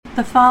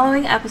The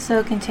following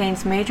episode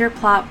contains major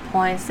plot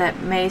points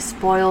that may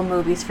spoil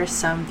movies for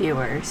some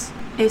viewers.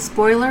 A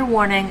spoiler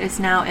warning is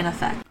now in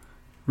effect.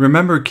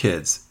 Remember,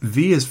 kids,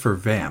 V is for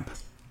Vamp.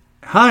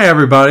 Hi,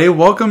 everybody.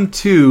 Welcome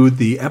to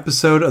the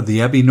episode of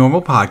the Abby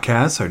Normal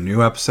Podcast, our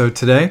new episode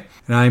today.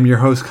 And I'm your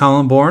host,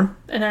 Colin Bourne.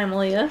 And I'm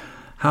Leah.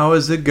 How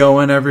is it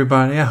going,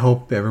 everybody? I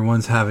hope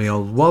everyone's having a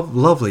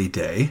lovely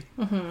day.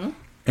 Mm-hmm.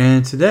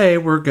 And today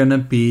we're going to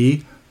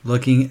be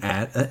looking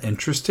at an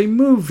interesting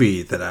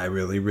movie that I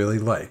really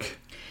like.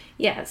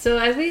 Yeah, so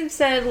as we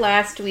said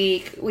last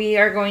week, we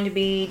are going to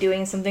be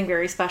doing something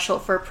very special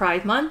for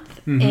Pride Month.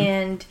 Mm-hmm.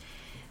 And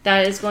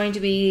that is going to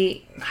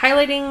be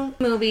highlighting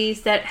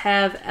movies that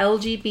have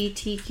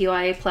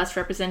LGBTQIA plus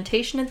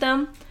representation in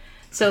them.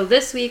 So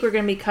this week we're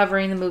going to be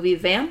covering the movie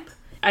Vamp.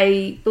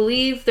 I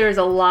believe there's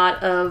a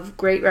lot of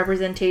great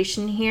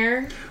representation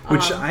here.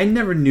 Which I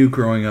never knew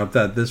growing up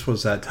that this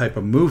was that type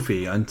of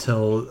movie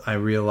until I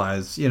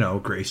realized,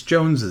 Grace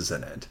Jones is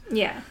in it.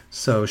 Yeah.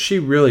 So she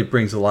really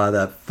brings a lot of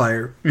that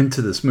fire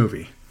into this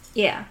movie.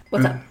 Yeah.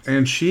 What's up?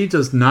 And she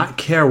does not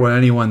care what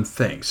anyone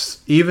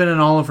thinks. Even in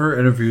all of her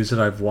interviews that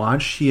I've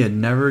watched, she had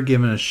never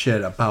given a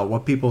shit about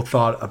what people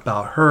thought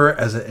about her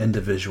as an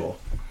individual.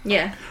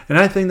 Yeah. And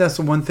I think that's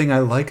the one thing I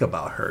like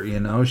about her,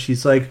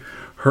 She's like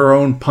her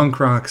own punk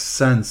rock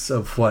sense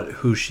of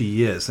who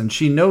she is. And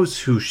she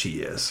knows who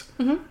she is.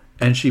 Mm-hmm.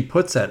 And she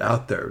puts that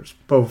out there. It's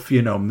both,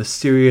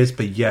 mysterious,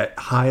 but yet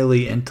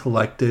highly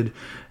intellected.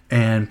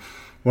 And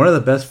one of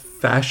the best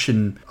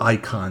fashion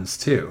icons,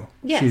 too.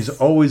 Yes. She's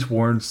always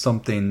worn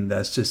something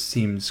that just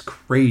seems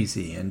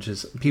crazy. And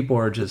just people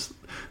are just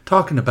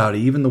talking about it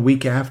even the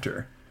week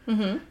after.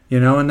 Mm-hmm.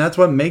 And that's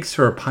what makes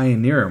her a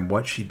pioneer in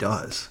what she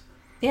does.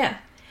 Yeah.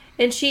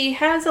 And she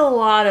has a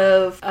lot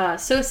of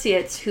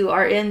associates who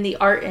are in the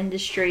art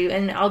industry.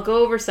 And I'll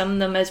go over some of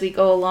them as we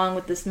go along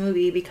with this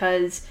movie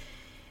because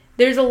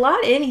there's a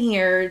lot in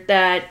here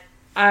that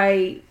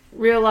I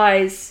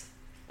realize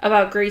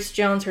about Grace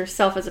Jones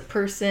herself as a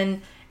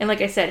person. And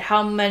like I said,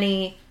 how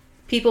many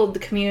people in the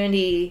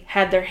community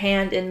had their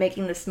hand in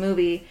making this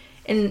movie.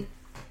 And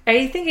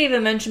I think I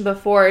even mentioned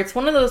before, it's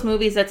one of those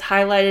movies that's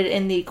highlighted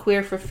in the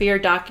Queer for Fear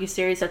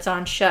docuseries that's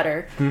on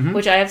Shudder, mm-hmm.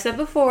 which I have said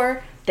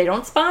before. They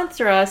don't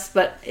sponsor us,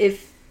 but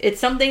if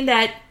it's something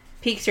that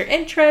piques your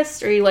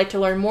interest or you like to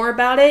learn more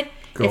about it,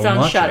 it's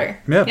on Shudder.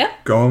 Yeah,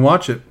 go and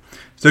watch it.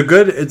 It's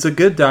a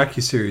good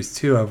docuseries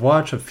too. I've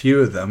watched a few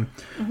of them,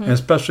 mm-hmm. and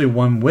especially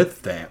one with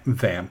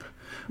Vamp.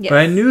 Yes. But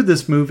I knew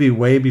this movie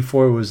way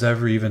before it was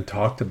ever even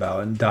talked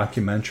about in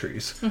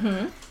documentaries.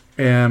 Mm-hmm.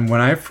 And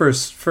when I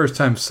first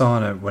time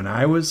saw it, when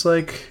I was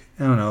I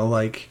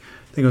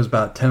think it was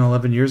about 10,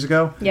 11 years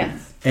ago.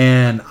 Yes.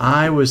 And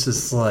I was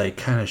just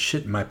kind of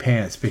shitting my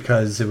pants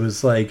because it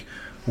was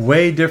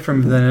way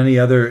different than any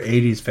other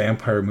 80s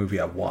vampire movie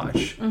I've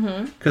watched.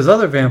 Because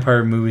other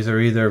vampire movies are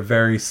either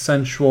very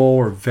sensual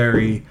or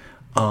very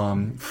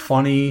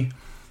funny,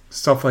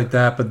 stuff like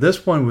that. But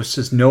this one was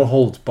just no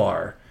holds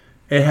bar.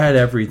 It had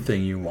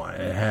everything you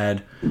wanted. It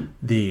had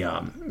the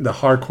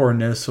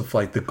hardcoreness of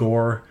the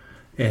gore.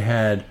 It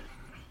had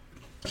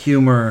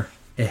humor.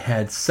 It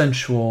had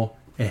sensual.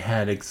 It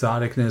had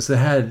exoticness. It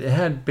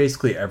had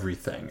basically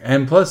everything.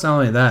 And plus, not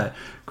only that,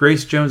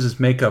 Grace Jones's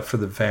makeup for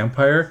the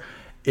vampire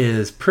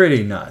is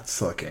pretty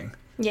nuts looking.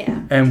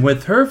 Yeah. And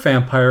with her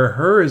vampire,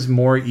 her is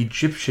more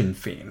Egyptian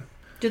theme.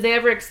 Do they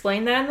ever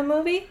explain that in the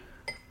movie?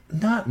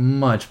 Not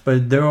much,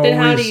 but they're always...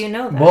 Then how do you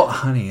know that? Well,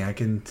 honey, I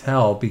can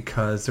tell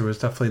because there was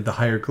definitely the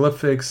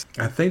hieroglyphics.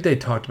 I think they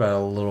talked about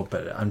it a little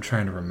bit. I'm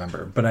trying to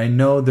remember. But I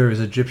know there is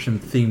Egyptian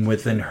theme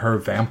within her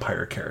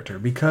vampire character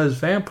because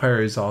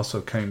vampires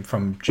also came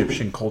from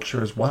Egyptian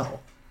culture as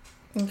well.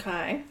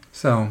 Okay.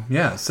 So,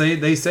 yeah.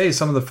 They say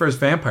some of the first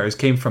vampires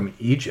came from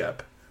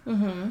Egypt.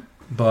 Mm-hmm.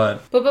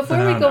 But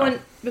before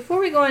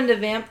we go into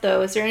Vamp,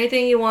 though, is there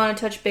anything you want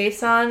to touch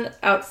base on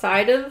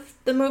outside of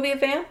the movie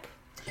Vamp?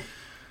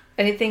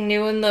 Anything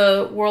new in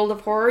the world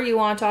of horror you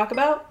want to talk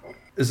about?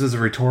 Is this a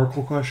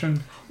rhetorical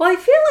question? Well, I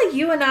feel like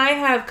you and I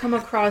have come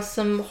across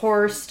some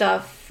horror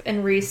stuff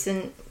in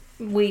recent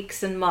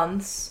weeks and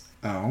months.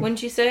 Oh.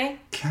 Wouldn't you say?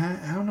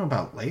 I don't know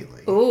about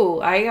lately.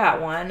 Ooh, I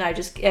got one. It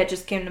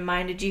just came to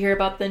mind. Did you hear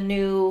about the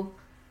new,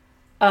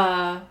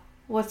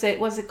 what's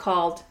it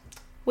called?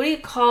 What do you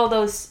call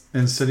those?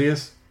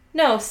 Insidious?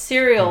 No,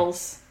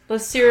 cereals.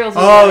 Those cereals.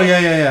 Oh,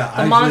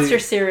 yeah. The monster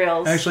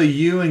cereals. Actually,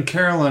 you and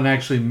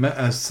Carolyn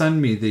sent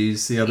me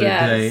these the other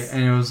day,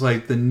 and it was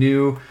the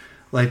new,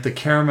 the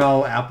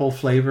caramel apple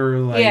flavor.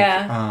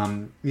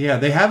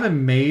 They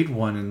haven't made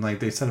one in,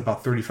 they said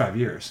about 35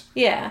 years.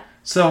 Yeah.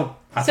 So,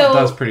 I thought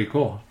that was pretty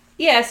cool.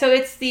 Yeah, so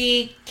it's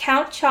the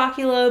Count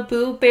Chocula,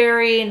 Boo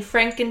Berry, and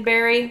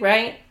Frankenberry,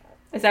 right?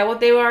 Is that what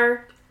they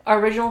were?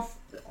 Original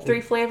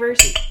 3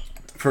 flavors?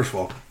 First of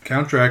all,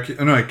 Count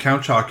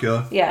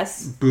Chocula.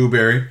 Yes. Boo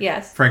Berry.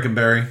 Yes.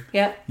 Frankenberry.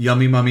 Yep.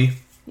 Yummy Mummy.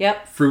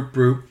 Yep. Fruit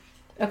Brute.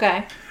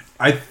 Okay.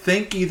 I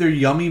think either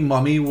Yummy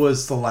Mummy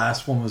was the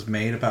last one was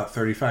made about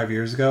 35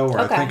 years ago, or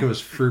I think it was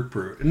Fruit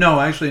Brute.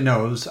 No, actually,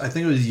 no. I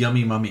think it was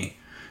Yummy Mummy.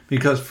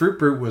 because Fruit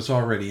Brute was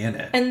already in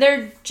it. And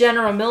they're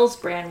General Mills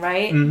brand,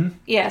 right? Mm-hmm.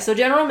 Yeah, so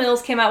General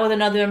Mills came out with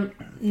another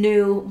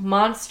new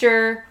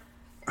Monster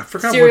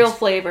cereal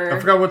flavor. I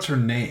forgot what's her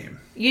name.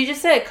 You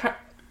just said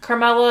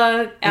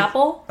Carmela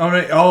Apple? Oh,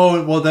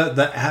 no, well,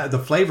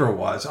 the flavor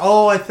was.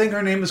 Oh, I think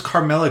her name is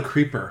Carmela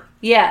Creeper.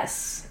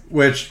 Yes.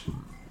 Which,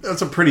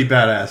 that's a pretty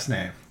badass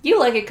name. You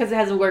like it because it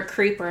has the word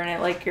creeper in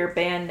it, like your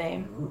band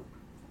name.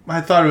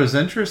 I thought it was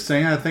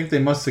interesting. I think they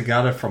must have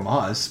got it from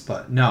us,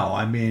 but no,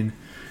 I mean,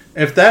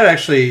 if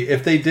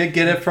they did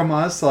get it from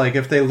us, like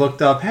if they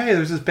looked up, hey,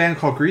 there's this band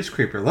called Grease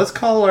Creeper, let's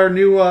call our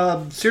new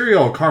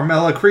cereal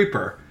Carmela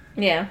Creeper.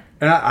 Yeah.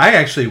 And I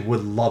actually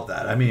would love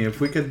that. I mean,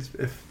 we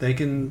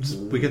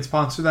could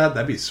sponsor that,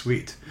 that'd be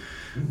sweet.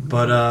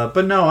 But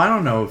no, I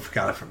don't know if we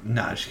got it from.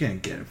 No, she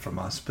didn't get it from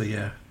us. But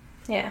yeah.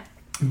 Yeah.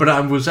 But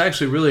I was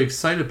actually really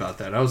excited about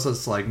that. I was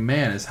just like,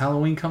 man, is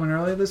Halloween coming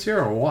early this year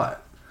or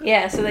what?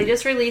 Yeah. So they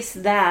just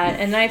released that,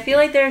 and I feel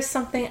like there's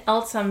something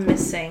else I'm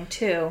missing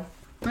too.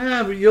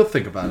 Yeah, but you'll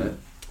think about it.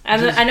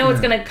 I know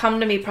it's going to come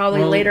to me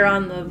probably later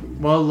on the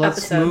let's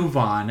episode. Move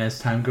on as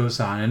time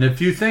goes on. And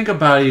if you think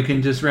about it, you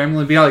can just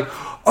randomly be like,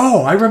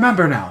 oh, I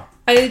remember now.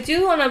 I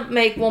do want to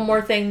make one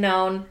more thing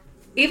known.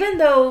 Even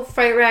though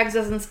Fright Rags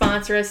doesn't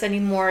sponsor us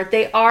anymore,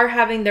 they are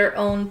having their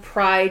own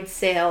Pride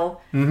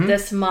sale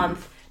this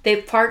month.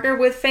 They've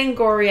partnered with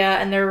Fangoria,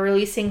 and they're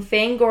releasing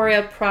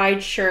Fangoria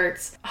Pride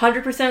shirts.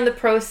 100% of the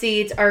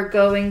proceeds are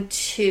going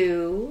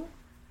to...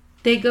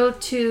 They go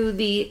to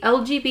the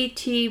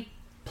LGBT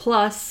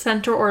Plus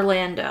Center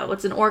Orlando.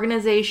 It's an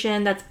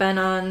organization that's been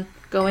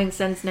ongoing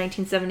since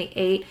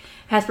 1978.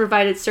 Has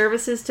provided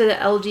services to the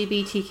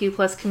LGBTQ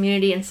plus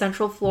community in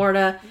Central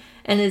Florida,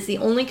 and is the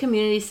only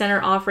community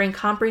center offering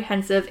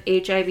comprehensive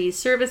HIV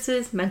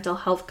services, mental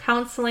health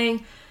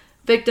counseling,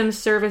 victim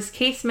service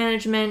case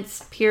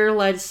management,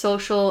 peer-led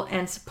social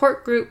and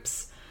support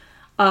groups,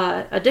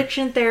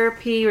 addiction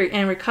therapy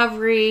and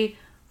recovery,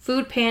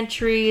 food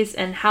pantries,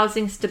 and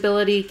housing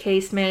stability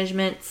case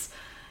managements.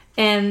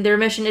 And their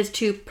mission is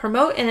to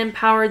promote and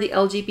empower the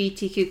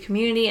LGBTQ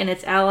community and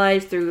its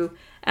allies through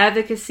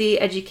advocacy,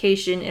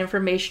 education,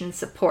 information, and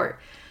support.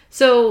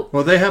 So,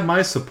 well, they have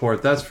my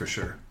support, that's for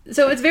sure.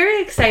 So it's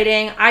very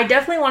exciting. I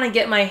definitely want to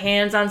get my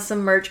hands on some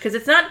merch because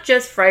it's not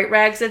just Fright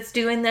Rags that's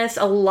doing this.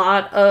 A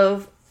lot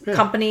of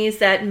companies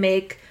that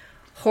make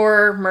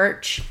horror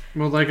merch.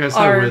 Well, like I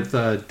said,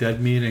 with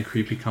Dead Meat and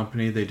Creepy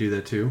Company, they do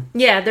that too.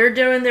 Yeah, they're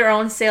doing their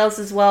own sales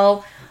as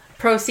well.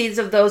 Proceeds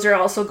of those are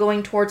also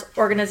going towards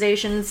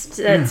organizations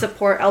that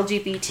support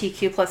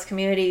LGBTQ plus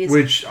communities.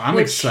 Which I'm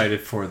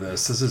excited for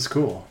this. This is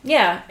cool.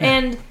 Yeah,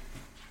 and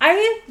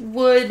I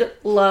would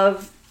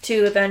love to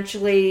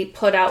eventually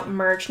put out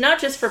merch, not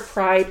just for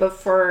Pride, but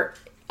for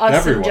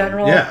us in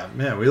general.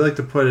 Yeah, we like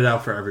to put it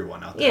out for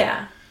everyone out there.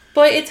 Yeah,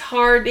 but it's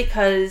hard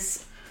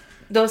because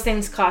those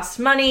things cost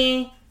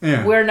money.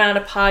 Yeah. We're not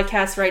a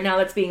podcast right now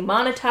that's being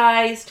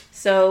monetized,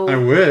 so I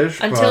wish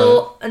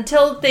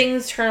until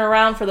things turn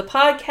around for the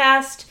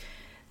podcast,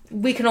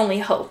 we can only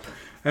hope.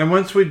 And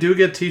once we do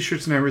get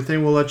t-shirts and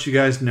everything, we'll let you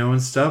guys know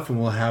and stuff, and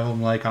we'll have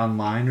them like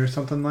online or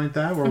something like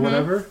that, or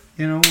whatever.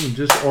 You know, and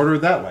just order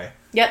it that way.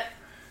 Yep.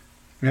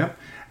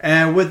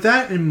 And with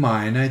that in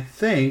mind, I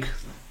think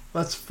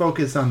let's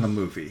focus on the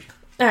movie.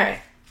 All right.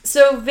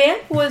 So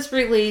Vamp was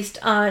released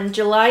on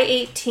July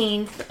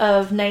 18th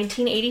of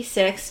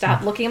 1986.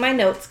 Stop looking at my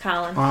notes,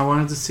 Colin. Oh, I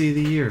wanted to see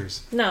the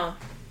years. No.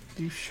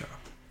 You shut up.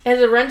 It has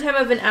a runtime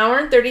of 1 hour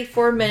and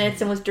 34 minutes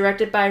and was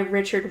directed by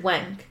Richard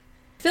Wenk.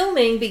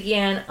 Filming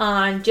began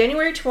on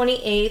January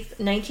 28th,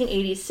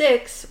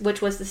 1986,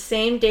 which was the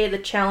same day the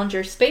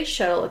Challenger space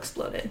shuttle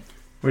exploded.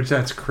 Which,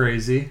 that's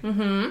crazy.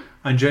 Mm-hmm.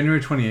 On January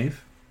 28th?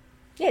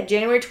 Yeah,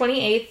 January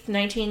 28th,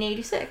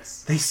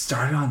 1986. They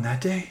started on that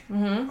day?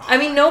 Mm-hmm. I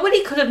mean,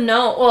 nobody could have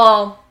known,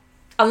 well,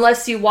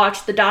 unless you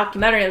watch the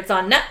documentary that's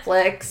on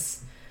Netflix,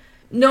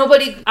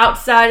 nobody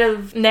outside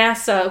of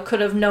NASA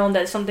could have known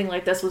that something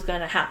like this was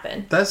going to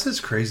happen. That's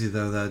just crazy,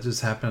 though, that it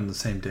just happened on the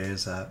same day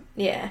as that.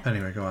 Yeah.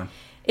 Anyway, go on.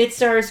 It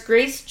stars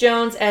Grace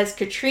Jones as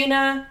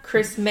Katrina,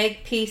 Chris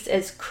Makepeace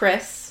as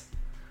Chris,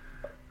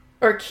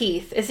 or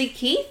Keith. Is he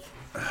Keith?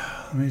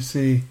 Let me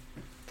see.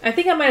 I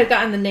think I might have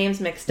gotten the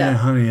names mixed up. Yeah,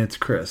 honey, it's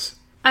Chris.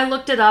 I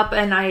looked it up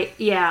and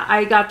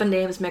I got the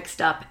names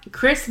mixed up.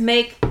 Chris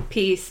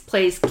Makepeace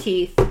plays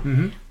Keith.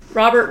 Mm-hmm.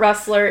 Robert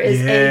Russler is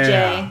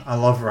AJ. I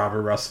love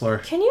Robert Russler.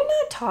 Can you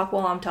not talk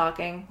while I'm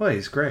talking? Well,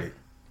 he's great.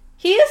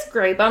 He is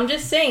great, but I'm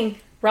just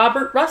saying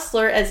Robert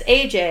Russler as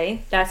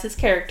AJ, that's his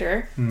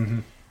character.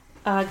 Mm-hmm.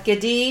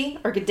 Gade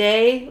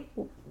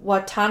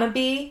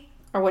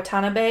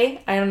Watanabe,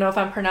 I don't know if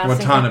I'm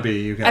pronouncing Watanabe,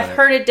 you got it. I've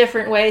heard it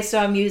different ways, so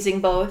I'm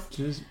using both.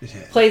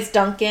 Plays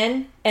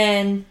Duncan,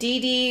 and Dee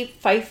Dee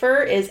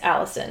Pfeiffer is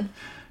Allison.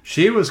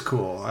 She was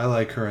cool. I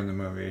like her in the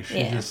movie.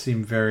 She just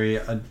seemed very,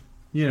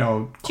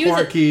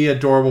 quirky,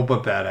 adorable,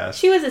 but badass.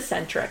 She was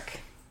eccentric.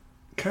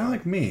 Kind of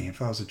like me,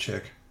 if I was a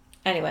chick.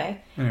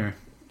 Anyway.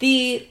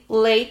 The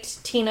late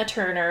Tina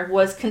Turner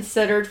was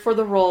considered for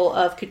the role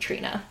of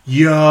Katrina.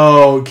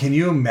 Yo, can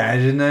you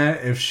imagine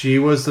that if she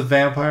was the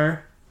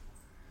vampire?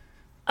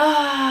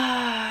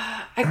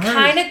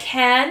 kind of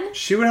can.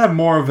 She would have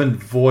more of a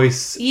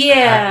voice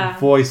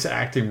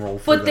acting role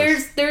for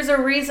this. But there's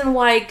a reason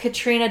why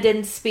Katrina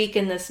didn't speak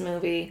in this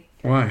movie.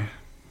 Why?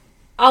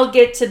 I'll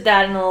get to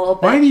that in a little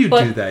bit. Why do you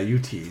do that? You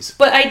tease.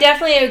 But I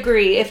definitely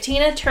agree. If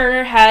Tina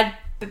Turner had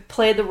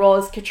played the role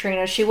as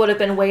Katrina, she would have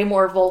been way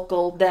more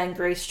vocal than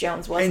Grace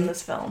Jones was in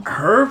this film.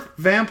 Her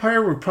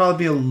vampire would probably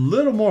be a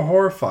little more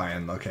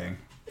horrifying looking.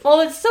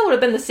 Well, it still would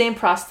have been the same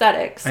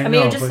prosthetics. I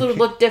mean, it just would have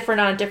looked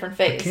different on a different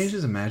face. Can you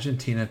just imagine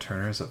Tina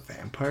Turner as a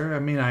vampire? I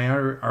mean, I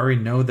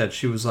already know that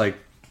she was like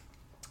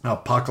an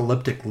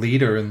apocalyptic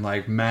leader in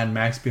like Mad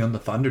Max Beyond the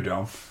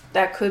Thunderdome.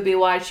 That could be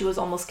why she was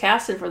almost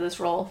casted for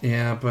this role.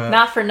 Yeah, but...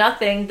 Not for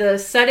nothing. The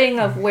setting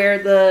of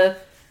where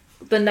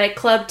the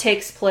nightclub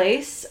takes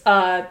place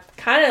kind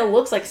of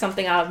looks like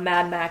something out of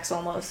Mad Max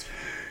almost.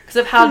 Because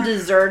of how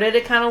deserted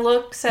it kind of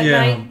looks at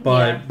night.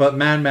 But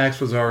Mad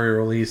Max was already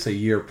released a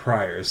year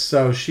prior,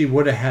 so she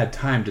would have had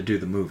time to do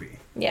the movie.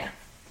 Yeah.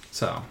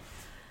 So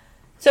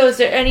is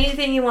there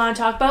anything you want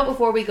to talk about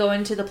before we go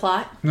into the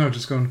plot? No,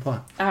 just go into the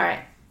plot. All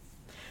right.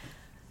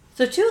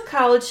 So two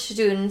college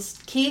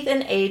students, Keith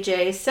and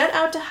AJ, set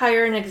out to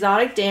hire an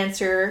exotic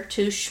dancer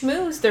to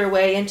schmooze their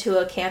way into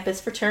a campus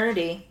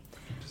fraternity.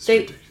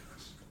 Ridiculous.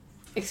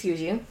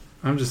 Excuse you?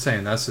 I'm just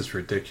saying, that's just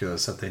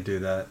ridiculous that they do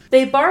that.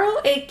 They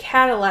borrow a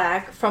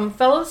Cadillac from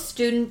fellow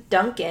student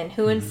Duncan,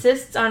 who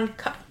insists on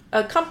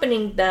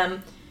accompanying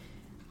them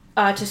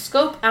to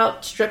scope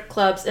out strip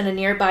clubs in a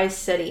nearby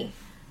city.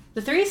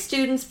 The three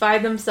students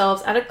find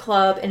themselves at a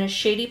club in a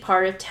shady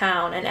part of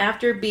town, and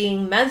after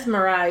being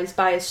mesmerized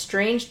by a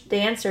strange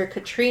dancer,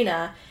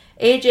 Katrina,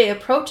 AJ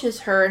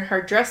approaches her in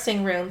her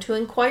dressing room to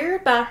inquire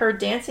about her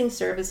dancing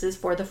services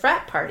for the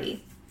frat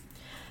party.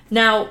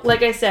 Now,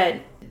 like I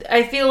said,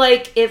 I feel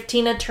like if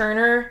Tina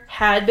Turner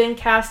had been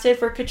casted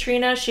for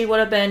Katrina, she would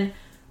have been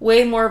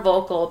way more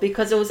vocal,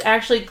 because it was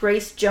actually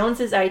Grace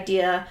Jones's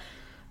idea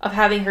of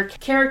having her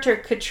character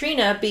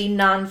Katrina be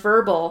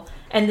nonverbal,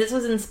 and this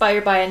was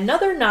inspired by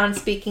another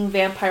non-speaking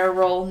vampire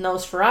role,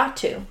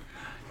 Nosferatu.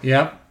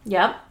 Yep.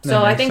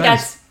 So I think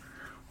that's...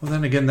 Well,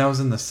 then again, that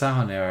was in the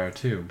silent era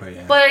too, but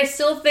yeah. But I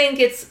still think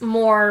it's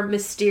more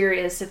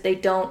mysterious if they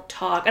don't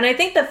talk. And I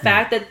think the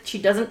fact that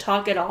she doesn't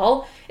talk at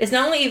all is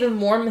not only even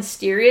more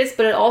mysterious,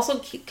 but it also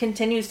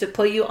continues to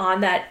put you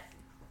on that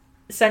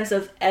sense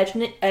of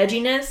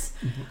edginess,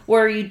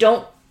 where you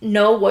don't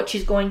know what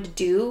she's going to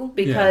do,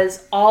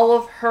 because all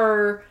of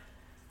her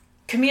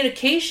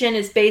communication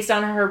is based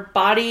on her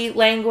body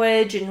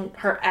language and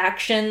her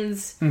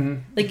actions.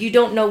 Like, you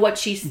don't know what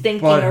she's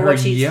thinking or what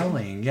she's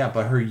yelling. Yeah,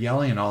 but her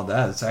yelling and all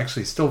that is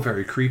actually still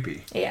very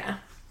creepy. Yeah,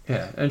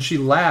 and she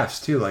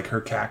laughs too. Like, her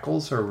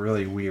cackles are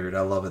really weird.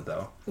 I love it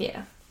though.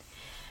 Yeah.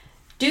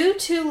 Due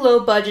to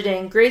low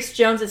budgeting, Grace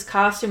Jones's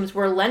costumes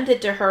were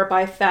lended to her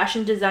by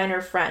fashion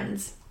designer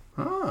friends.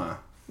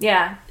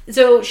 Yeah.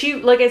 So she,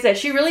 like I said,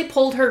 she really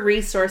pulled her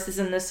resources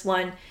in this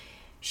one.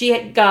 She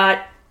had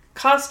got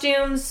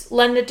costumes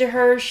lended to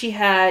her. She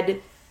had,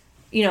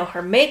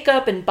 her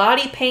makeup and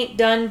body paint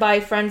done by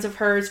friends of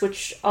hers,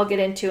 which I'll get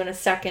into in a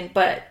second.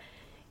 But,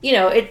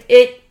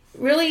 it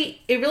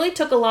really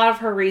took a lot of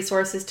her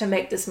resources to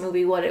make this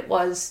movie what it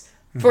was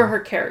for her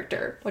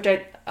character, which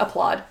I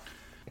applaud.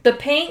 The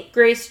paint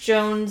Grace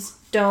Jones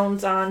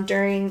dons on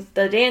during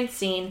the dance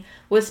scene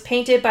was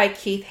painted by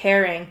Keith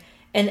Haring,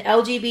 an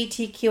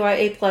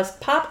LGBTQIA+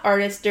 pop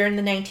artist during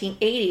the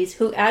 1980s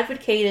who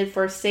advocated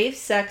for safe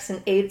sex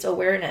and AIDS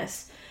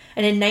awareness.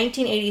 And in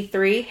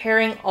 1983,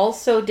 Haring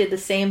also did the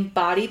same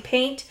body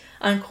paint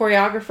on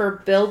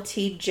choreographer Bill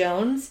T.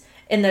 Jones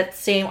in that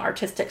same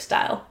artistic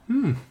style.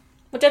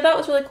 Which I thought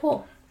was really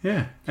cool.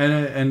 Yeah,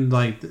 and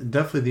like,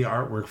 definitely the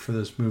artwork for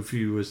this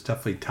movie was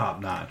definitely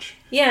top notch.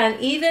 Yeah, and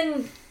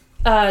even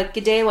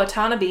Gide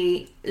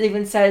Watanabe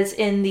even says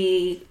in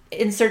the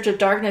In Search of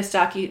Darkness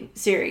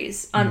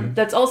docu-series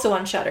that's also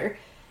on Shudder.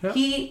 Yep.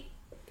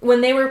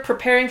 When they were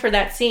preparing for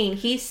that scene,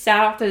 he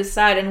sat off to the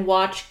side and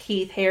watched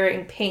Keith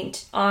Haring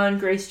paint on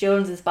Grace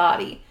Jones's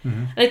body.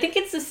 And I think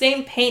it's the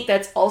same paint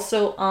that's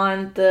also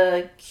on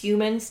the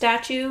human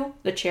statue,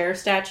 the chair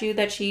statue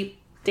that she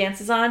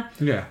dances on.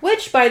 Yeah.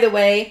 Which, by the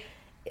way,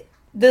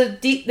 the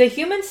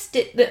human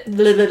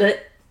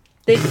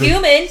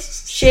human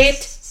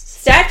shaped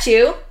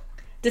statue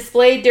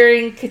displayed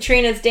during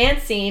Katrina's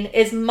dance scene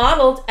is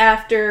modeled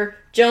after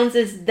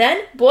Jones's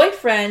then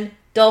boyfriend,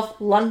 Dolph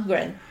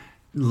Lundgren.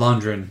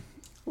 Lundgren.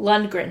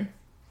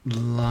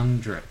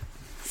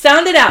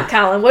 Sound it out,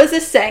 Colin. What does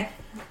this say?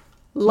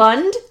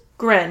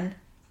 Lundgren.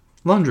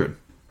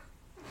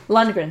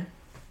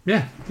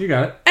 Yeah, you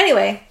got it.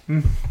 Anyway,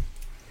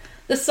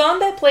 the song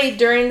that played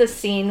during the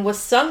scene was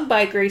sung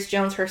by Grace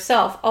Jones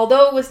herself,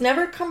 although it was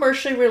never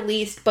commercially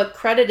released but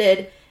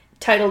credited,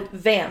 titled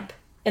Vamp,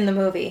 in the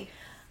movie.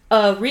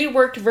 A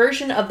reworked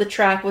version of the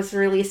track was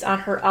released on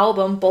her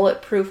album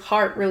Bulletproof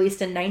Heart,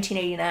 released in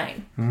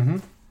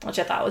 1989. Which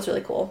I thought was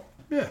really cool.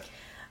 Yeah.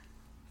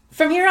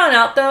 From here on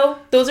out, though,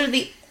 those are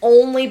the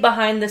only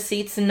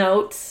behind-the-scenes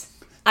notes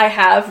I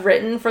have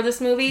written for this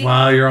movie.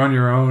 Wow, you're on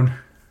your own.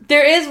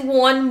 There is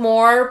one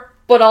more,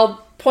 but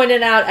I'll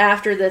pointed out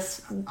after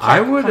this. I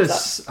would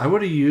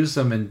have used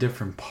them in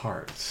different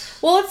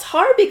parts. Well, it's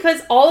hard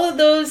because all of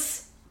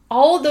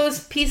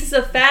those pieces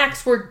of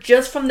facts were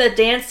just from the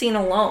dance scene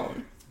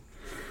alone.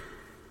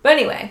 But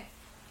anyway,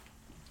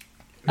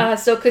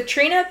 so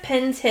Katrina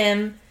pins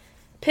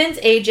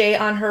AJ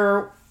on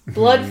her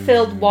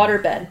blood-filled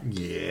waterbed.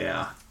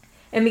 Yeah.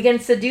 And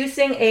begins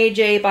seducing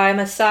AJ by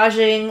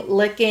massaging,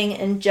 licking,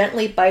 and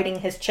gently biting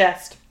his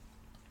chest.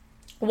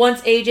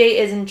 Once AJ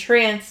is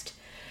entranced,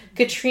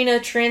 Katrina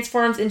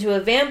transforms into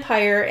a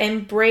vampire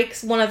and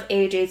breaks one of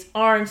AJ's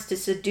arms to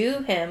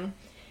subdue him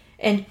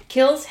and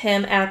kills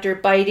him after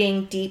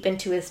biting deep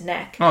into his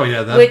neck. Oh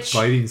yeah, that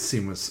biting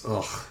scene was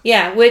ugh.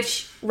 Yeah,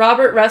 which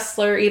Robert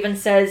Ressler even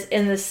says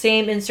in the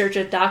same In Search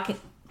of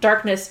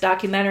Darkness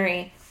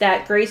documentary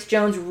that Grace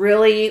Jones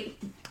really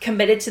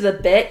committed to the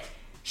bit.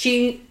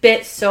 She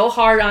bit so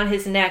hard on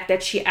his neck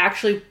that she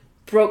actually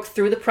broke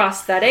through the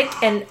prosthetic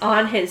and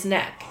on his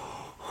neck.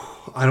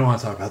 I don't want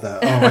to talk about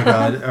that. Oh my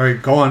god. All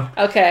right, go on.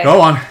 Okay. Go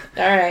on.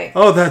 All right.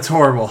 Oh, that's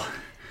horrible.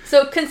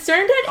 So,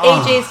 concerned at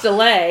AJ's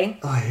delay...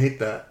 Oh, I hate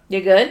that.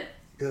 You good?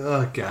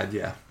 Oh, God,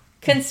 yeah.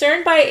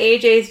 Concerned by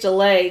AJ's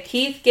delay,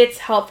 Keith gets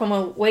help from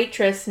a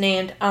waitress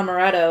named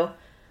Amaretto,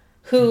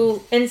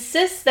 who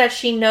insists that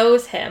she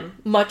knows him,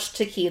 much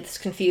to Keith's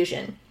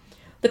confusion.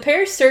 The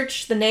pair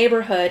search the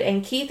neighborhood,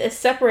 and Keith is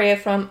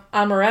separated from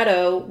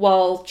Amaretto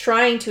while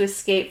trying to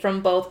escape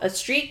from both a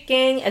street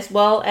gang as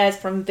well as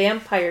from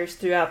vampires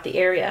throughout the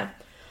area.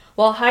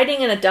 While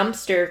hiding in a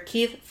dumpster,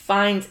 Keith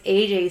finds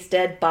AJ's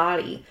dead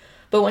body,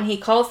 but when he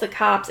calls the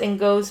cops and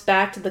goes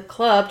back to the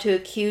club to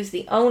accuse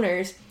the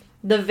owners,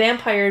 the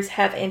vampires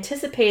have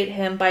anticipated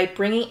him by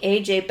bringing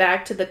AJ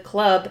back to the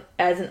club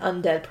as an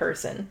undead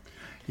person.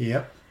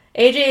 Yep.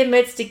 AJ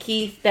admits to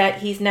Keith that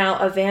he's now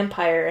a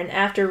vampire, and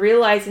after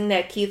realizing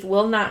that Keith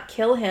will not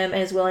kill him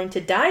and is willing to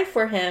die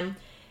for him,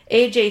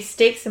 AJ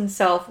stakes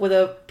himself with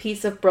a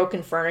piece of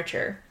broken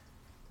furniture.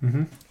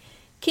 Mm-hmm.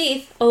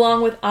 Keith,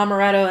 along with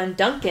Amaretto and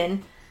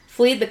Duncan,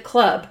 flee the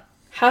club.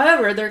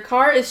 However, their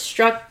car is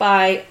struck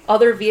by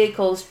other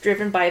vehicles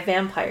driven by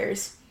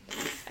vampires.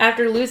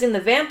 After losing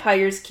the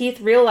vampires, Keith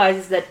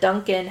realizes that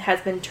Duncan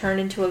has been turned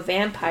into a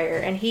vampire,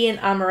 and he and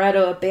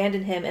Amaretto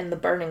abandon him in the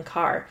burning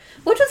car.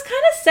 Which was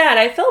kind of sad.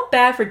 I felt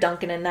bad for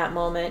Duncan in that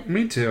moment.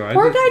 Me too.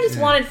 Poor guy just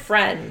wanted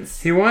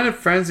friends. He wanted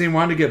friends and he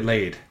wanted to get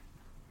laid.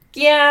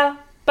 Yeah,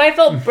 but I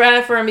felt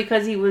bad for him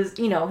because he was,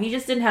 he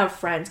just didn't have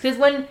friends. Because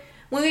when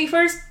we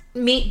first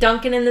meet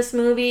Duncan in this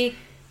movie,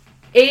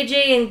 AJ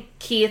and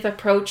Keith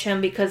approach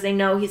him because they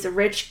know he's a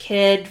rich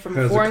kid from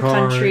a foreign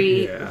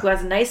country who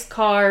has a nice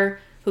car,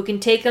 who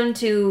can take them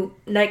to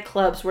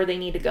nightclubs where they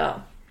need to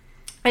go.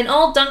 And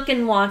all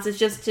Duncan wants is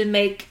just to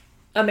make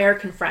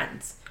American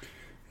friends.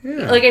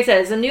 Yeah. Like I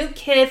said, as a new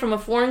kid from a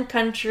foreign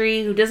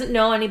country who doesn't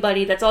know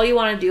anybody, that's all you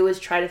want to do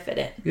is try to fit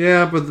in.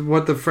 Yeah, but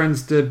what the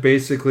friends did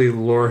basically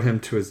lure him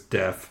to his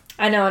death.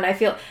 I know, and I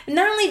feel...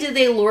 Not only did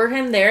they lure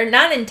him there,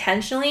 not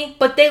intentionally,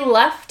 but they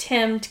left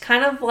him to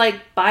kind of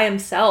like by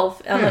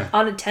himself,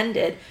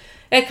 unattended.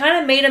 It kind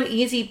of made him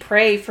easy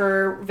prey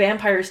for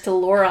vampires to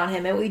lure on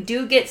him. And we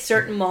do get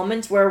certain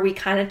moments where we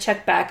kind of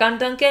check back on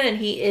Duncan and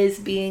he is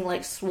being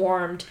like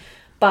swarmed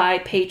by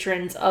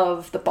patrons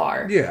of the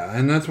bar. Yeah,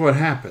 and that's what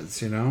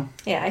happens,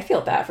 Yeah, I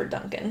feel bad for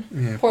Duncan.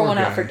 Yeah, Pour one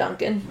out for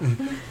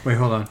Duncan. Wait,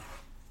 hold on.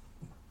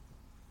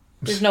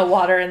 There's no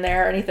water in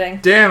there or anything.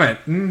 Damn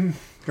it.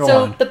 Go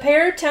on. The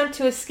pair attempt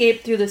to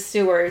escape through the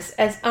sewers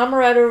as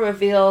Amaretto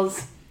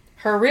reveals...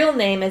 Her real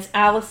name is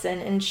Allison,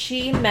 and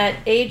she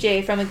met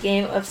AJ from a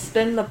game of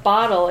Spin the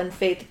Bottle in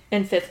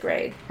 5th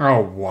grade. Oh,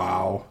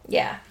 wow.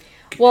 Yeah.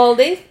 While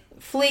they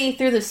flee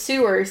through the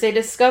sewers, they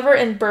discover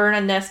and burn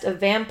a nest of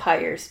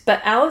vampires, but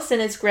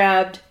Allison is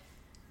grabbed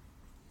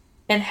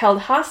and held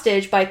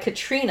hostage by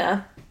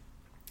Katrina,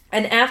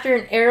 and after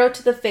an arrow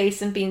to the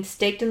face and being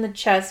staked in the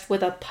chest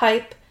with a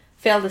pipe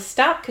failed to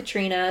stop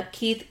Katrina,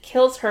 Keith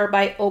kills her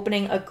by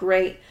opening a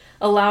grate,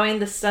 allowing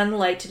the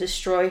sunlight to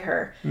destroy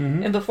her.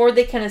 Mm-hmm. And before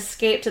they can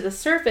escape to the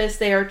surface,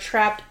 they are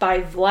trapped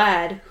by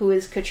Vlad, who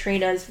is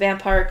Katrina's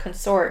vampire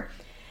consort.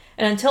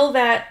 And until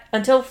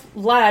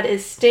Vlad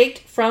is staked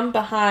from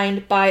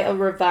behind by a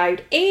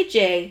revived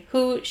AJ,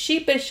 who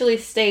sheepishly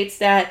states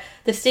that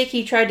the stake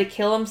he tried to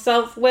kill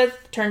himself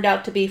with turned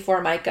out to be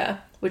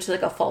Formica, which is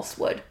like a false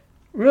wood.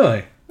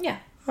 Really? Yeah.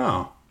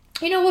 Oh.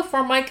 You know what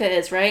Formica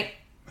is, right?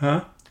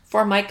 Huh?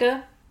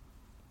 Formica?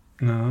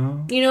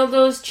 No. You know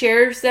those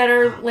chairs that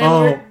are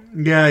landward? Oh,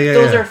 yeah.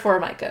 Those are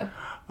Formica.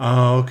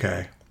 Oh,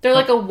 okay. They're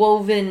like a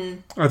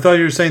woven... I thought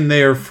you were saying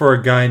they are for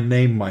a guy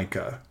named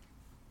Micah.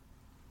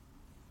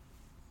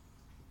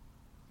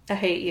 I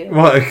hate you.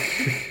 What?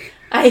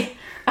 I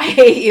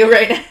hate you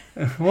right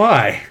now.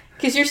 Why?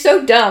 Because you're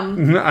so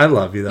dumb. I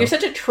love you, though. You're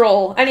such a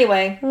troll.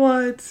 Anyway.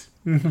 What?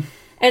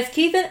 As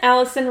Keith and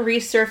Allison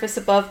resurface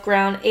above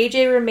ground,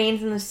 AJ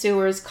remains in the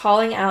sewers,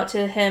 calling out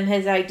to him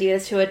his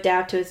ideas to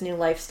adapt to his new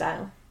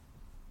lifestyle.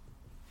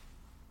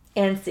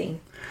 And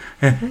scene.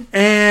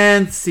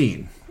 And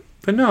scene.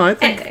 But no, I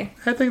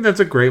think that's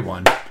a great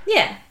one.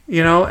 Yeah.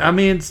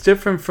 It's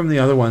different from the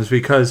other ones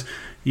because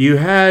you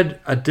had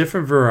a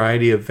different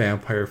variety of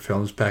vampire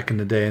films back in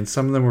the day, and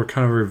some of them were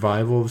kind of a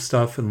revival of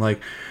stuff. And like,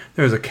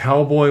 there's a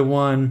cowboy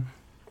one.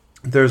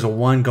 There's a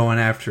one going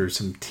after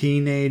some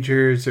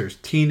teenagers. There's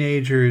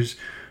teenagers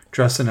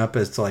dressing up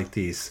as like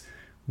these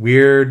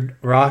weird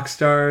rock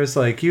stars.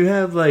 Like, you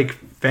have like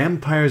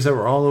vampires that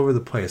were all over the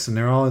place, and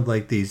they're all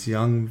like these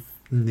young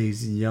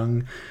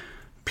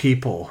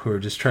people who are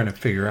just trying to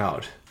figure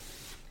out.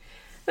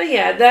 But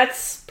yeah,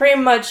 that's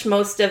pretty much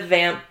most of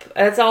Vamp.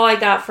 That's all I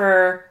got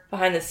for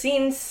behind the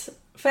scenes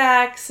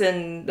facts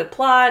and the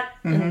plot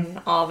and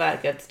all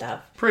that good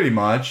stuff. Pretty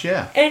much,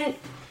 yeah. And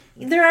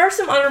there are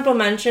some honorable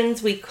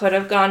mentions we could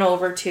have gone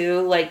over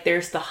too. Like,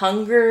 there's The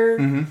Hunger.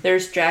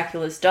 There's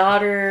Dracula's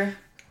Daughter.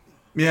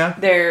 Yeah.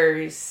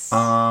 There's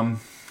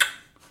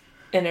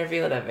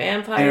Interview with a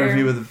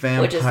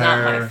Vampire. Which is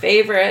not my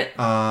favorite.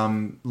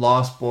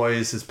 Lost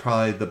Boys is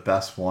probably the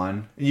best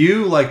one.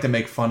 You like to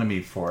make fun of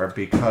me for it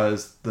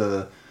because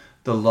the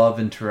love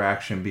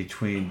interaction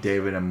between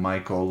David and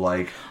Michael,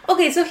 like...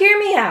 Okay, so hear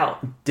me out.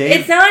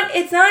 It's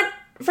not...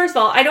 First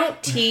of all, I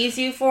don't tease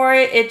you for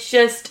it. It's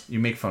just... You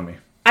make fun of me.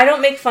 I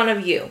don't make fun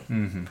of you.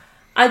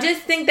 I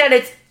just think that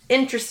it's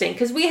interesting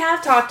because we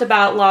have talked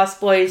about Lost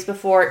Boys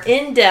before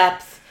in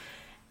depth,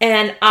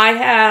 and I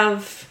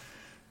have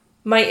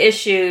my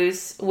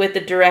issues with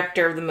the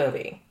director of the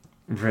movie.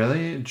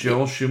 Really?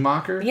 Joel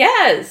Schumacher?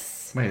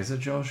 Yes. Wait, is it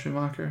Joel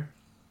Schumacher?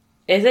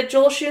 Is it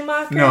Joel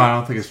Schumacher? No, I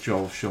don't think it's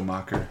Joel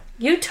Schumacher.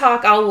 You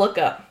talk, I'll look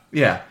up.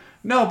 Yeah.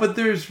 No, but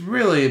there's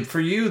really, for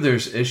you,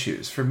 there's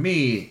issues. For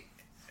me,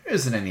 there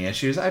isn't any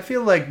issues. I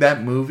feel like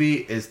that movie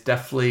is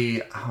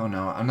definitely, I don't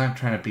know, I'm not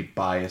trying to be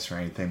biased or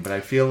anything, but I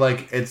feel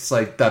like it's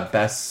like the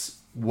best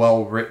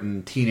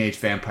well-written teenage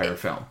vampire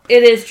film.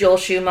 It is Joel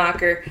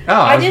Schumacher. Oh,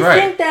 I was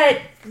right. Think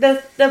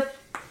that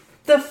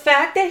the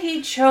fact that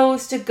he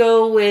chose to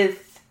go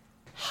with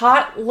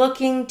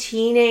hot-looking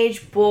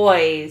teenage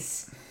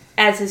boys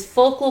as his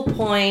focal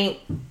point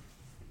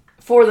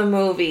for the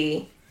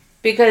movie,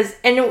 because,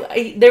 and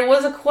there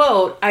was a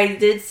quote I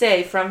did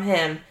say from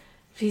him.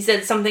 He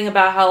said something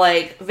about how,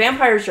 like,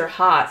 vampires are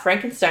hot,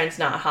 Frankenstein's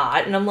not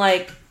hot, and I'm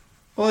like,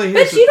 well,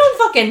 bitch, you don't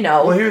fucking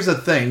know. Well, here's the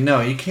thing.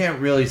 No, you can't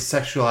really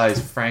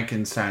sexualize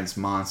Frankenstein's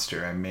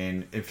monster. I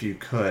mean, if you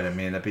could, I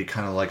mean, that'd be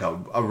kind of like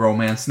a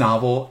romance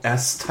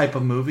novel-esque type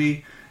of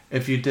movie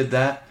if you did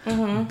that.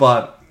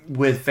 But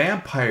with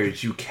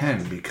vampires, you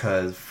can,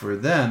 because for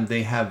them,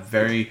 they have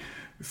very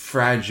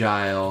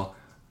fragile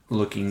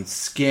looking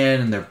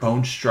skin and their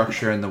bone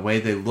structure and the way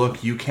they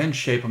look. You can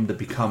shape them to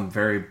become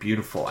very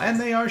beautiful, and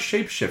they are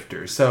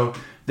shapeshifters, so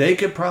they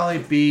could probably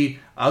be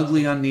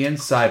ugly on the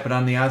inside, but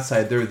on the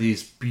outside they're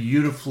these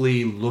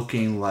beautifully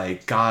looking,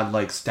 like,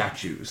 godlike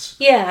statues.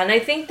 Yeah, and I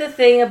think the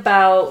thing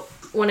about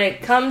when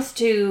it comes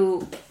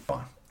to...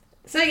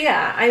 So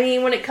yeah, I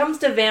mean, when it comes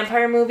to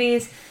vampire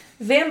movies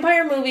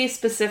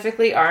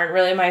specifically aren't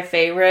really my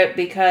favorite,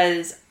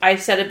 because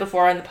I've said it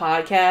before on the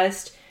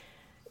podcast,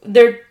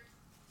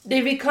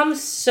 they become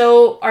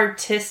so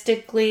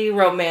artistically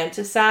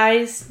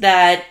romanticized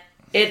that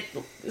it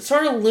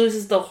sort of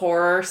loses the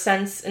horror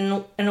sense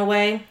in a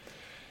way.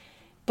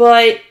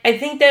 But I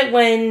think that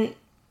when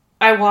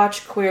I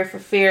watch Queer for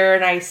Fear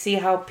and I see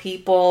how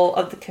people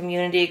of the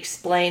community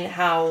explain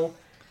how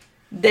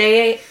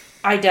they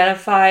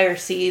identify or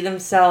see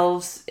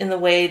themselves in the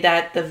way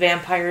that the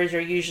vampires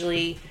are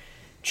usually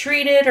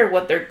treated, or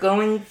what they're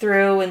going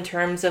through in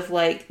terms of,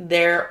 like,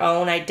 their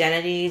own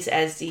identities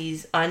as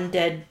these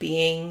undead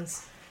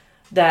beings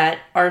that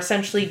are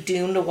essentially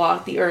doomed to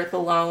walk the earth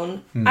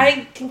alone.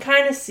 I can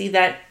kind of see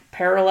that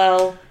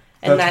parallel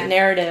and that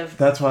narrative.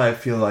 That's why I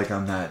feel like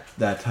I'm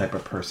that type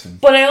of person.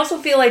 But I also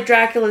feel like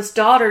Dracula's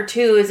Daughter,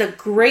 too, is a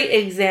great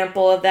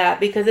example of that,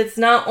 because it's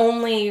not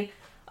only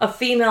a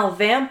female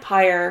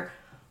vampire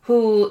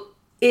who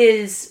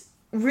is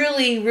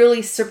really,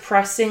 really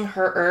suppressing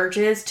her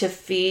urges to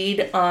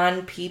feed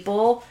on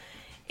people.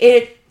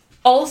 It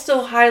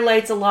also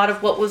highlights a lot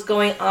of what was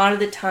going on at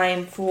the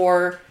time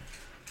for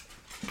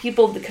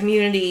people of the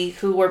community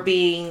who were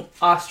being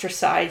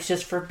ostracized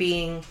just for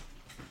being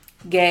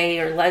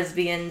gay or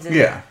lesbians.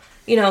 And,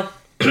 you know,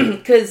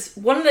 because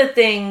one of the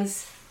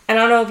things, I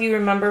don't know if you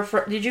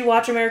remember, did you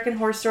watch American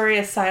Horror Story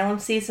Asylum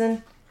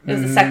season? It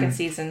was the second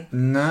season.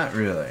 Not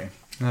really.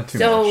 Not too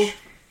much.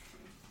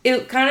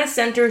 It kind of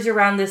centers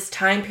around this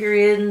time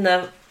period in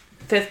the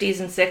 50s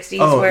and 60s.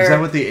 Oh, where is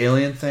that with the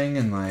alien thing?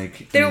 And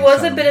like, there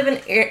was a bit of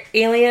an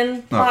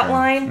alien plot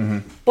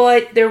line,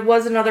 but there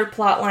was another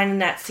plot line in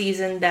that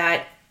season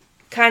that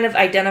kind of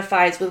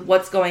identifies with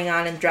what's going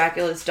on in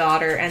Dracula's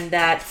Daughter, and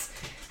that's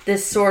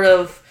this sort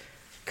of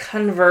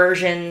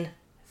conversion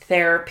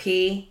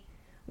therapy,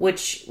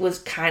 which was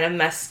kind of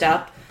messed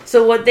up.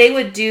 So what they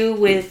would do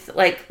with,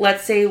 like,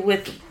 let's say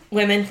with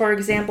women, for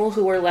example,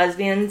 who were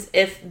lesbians,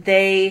 if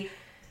they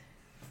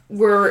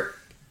were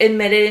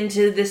admitted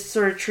into this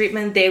sort of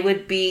treatment, they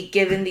would be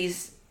given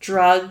these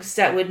drugs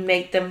that would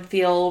make them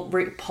feel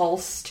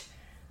repulsed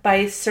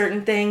by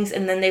certain things,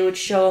 and then they would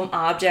show them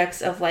objects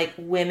of, like,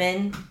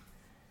 women.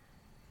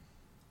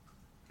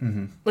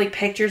 Like,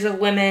 pictures of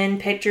women,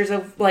 pictures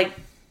of, like,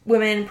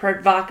 women in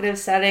provocative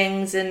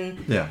settings,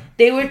 and Yeah.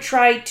 they would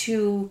try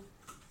to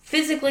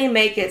physically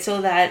make it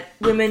so that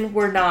women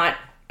were not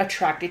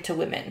attracted to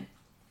women.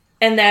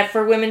 And that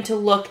for women to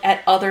look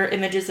at other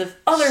images of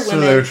other women... So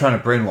they were trying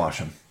to brainwash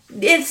them.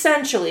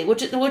 Essentially,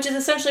 which is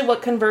essentially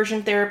what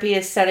conversion therapy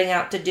is setting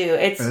out to do.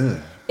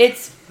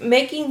 It's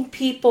making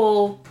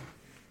people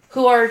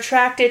who are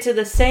attracted to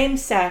the same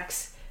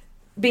sex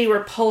be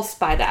repulsed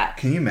by that.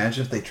 Can you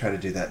imagine if they try to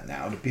do that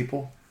now to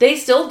people? They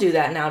still do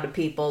that now to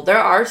people. There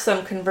are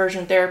some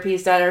conversion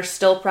therapies that are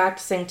still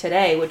practicing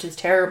today, which is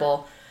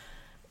terrible.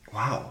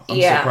 Wow.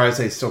 I'm surprised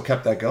they still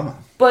kept that going.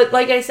 But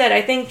like I said,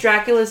 I think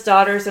Dracula's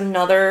Daughter is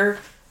another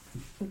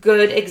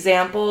good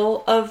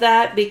example of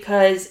that,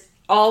 because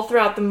all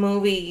throughout the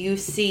movie you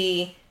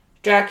see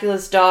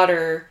Dracula's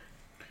daughter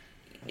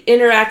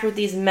interact with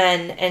these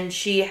men, and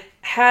she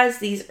has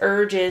these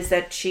urges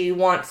that she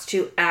wants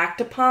to act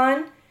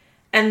upon,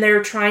 and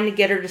they're trying to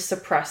get her to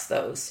suppress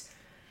those.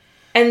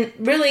 And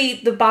really,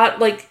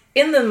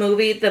 in the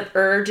movie, the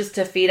urge is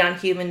to feed on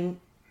human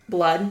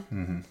blood.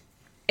 Mm-hmm.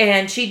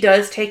 And she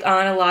does take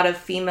on a lot of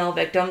female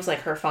victims,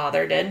 like her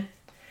father did.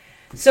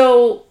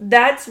 So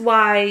that's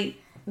why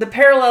the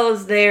parallel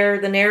is there,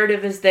 the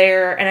narrative is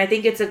there, and I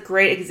think it's a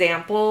great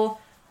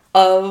example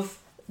of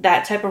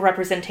that type of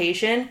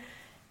representation.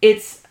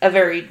 It's a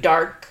very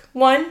dark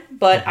one,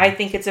 but I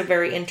think it's a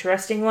very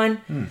interesting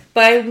one. Mm.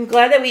 But I'm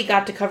glad that we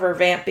got to cover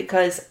Vamp,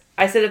 because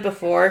I said it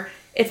before,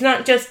 it's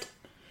not just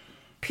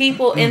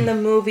people in the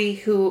movie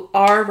who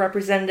are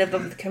representative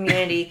of the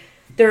community.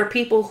 There are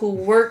people who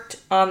worked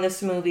on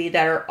this movie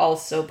that are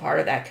also part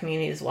of that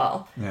community as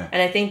well. Yeah.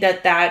 And I think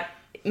that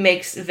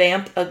makes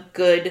Vamp a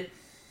good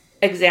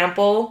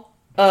example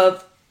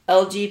of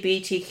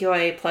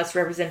LGBTQIA plus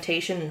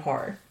representation in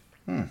horror.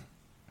 Hmm.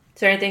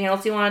 Is there anything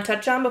else you want to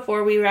touch on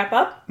before we wrap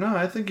up? No,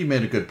 I think you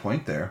made a good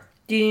point there.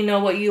 Do you know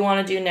what you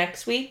want to do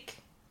next week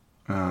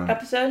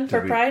episode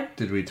for Pride?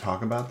 Did we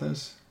talk about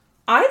this?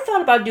 I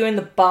thought about doing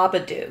the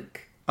Babadook.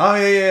 Oh,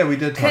 yeah, we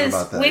did talk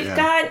about that. We've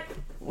got...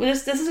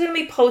 This is going to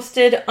be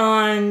posted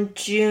on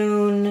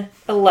June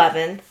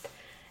 11th.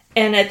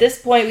 And at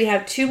this point, we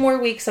have 2 more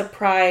weeks of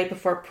Pride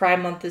before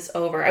Pride Month is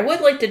over. I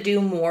would like to do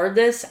more of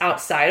this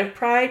outside of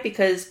Pride,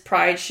 because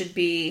Pride should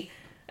be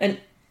an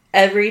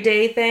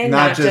everyday thing.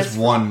 Not just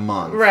 1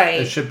 month.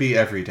 Right. It should be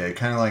every day.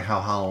 Kind of like how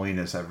Halloween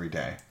is every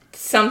day.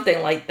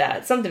 Something like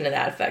that. Something to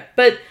that effect.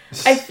 But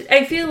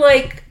I feel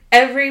like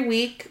every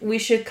week we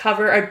should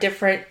cover a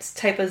different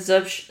type of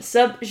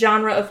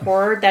subgenre of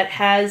horror that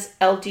has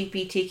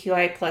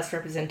LGBTQI plus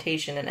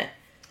representation in it.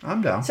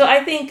 I'm down. So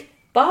I think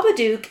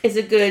Babadook is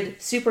a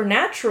good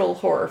supernatural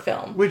horror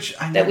film we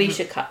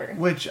should cover.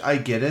 Which I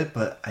get it,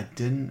 but I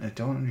don't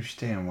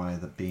understand why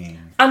the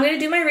being. I'm going to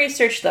do my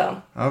research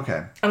though.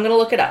 Okay. I'm going to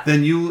look it up.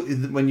 Then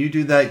when you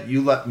do that,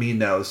 you let me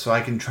know so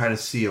I can try to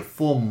see a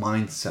full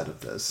mindset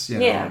of this,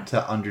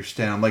 to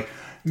understand. I'm like,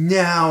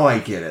 now I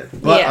get it.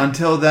 But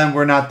until then,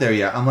 we're not there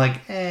yet. I'm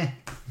like,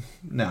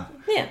 no.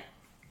 Yeah.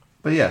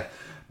 But yeah.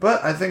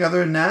 But I think other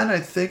than that, I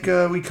think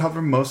we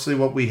covered mostly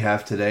what we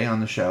have today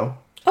on the show.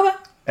 Okay.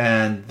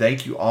 And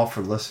thank you all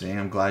for listening.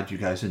 I'm glad you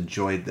guys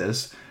enjoyed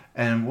this.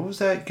 And what was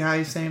that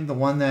guy's name? The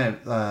one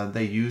that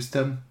they used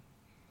him?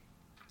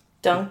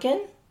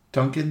 Duncan,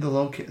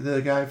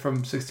 the guy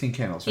from 16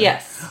 Candles, right?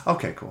 Yes.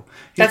 Okay, cool.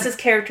 That's his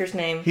character's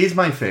name. He's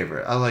my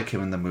favorite. I like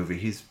him in the movie.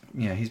 He's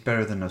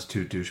better than those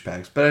 2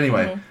 douchebags. But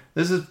anyway,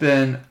 This has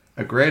been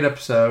a great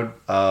episode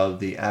of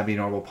the Abby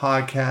Normal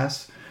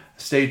Podcast.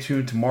 Stay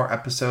tuned to more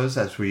episodes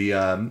as we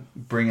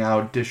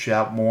dish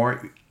out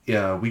more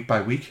week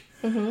by week.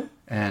 Mm-hmm.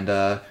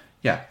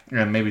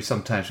 And maybe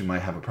sometimes we might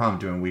have a problem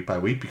doing week by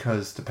week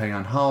because depending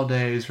on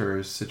holidays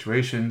or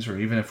situations or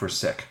even if we're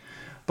sick.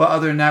 But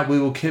other than that, we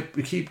will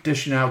keep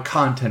dishing out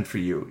content for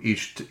you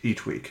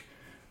each week.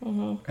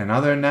 Mm-hmm. And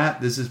other than that,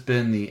 this has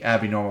been the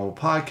Abby Normal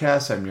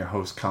Podcast. I'm your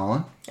host,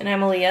 Colin. And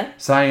I'm Aaliyah.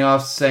 Signing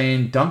off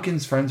saying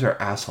Duncan's friends are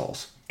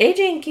assholes.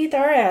 AJ and Keith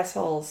are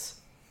assholes.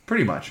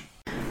 Pretty much.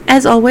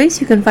 As always,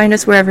 you can find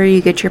us wherever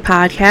you get your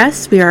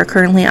podcasts. We are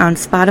currently on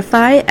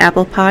Spotify,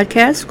 Apple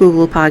Podcasts,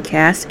 Google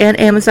Podcasts, and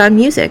Amazon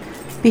Music.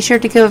 Be sure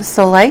to give us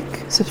a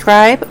like,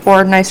 subscribe,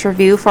 or a nice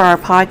review for our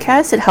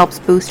podcast. It helps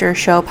boost our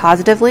show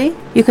positively.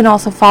 You can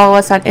also follow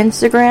us on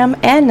Instagram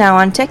and now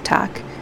on TikTok.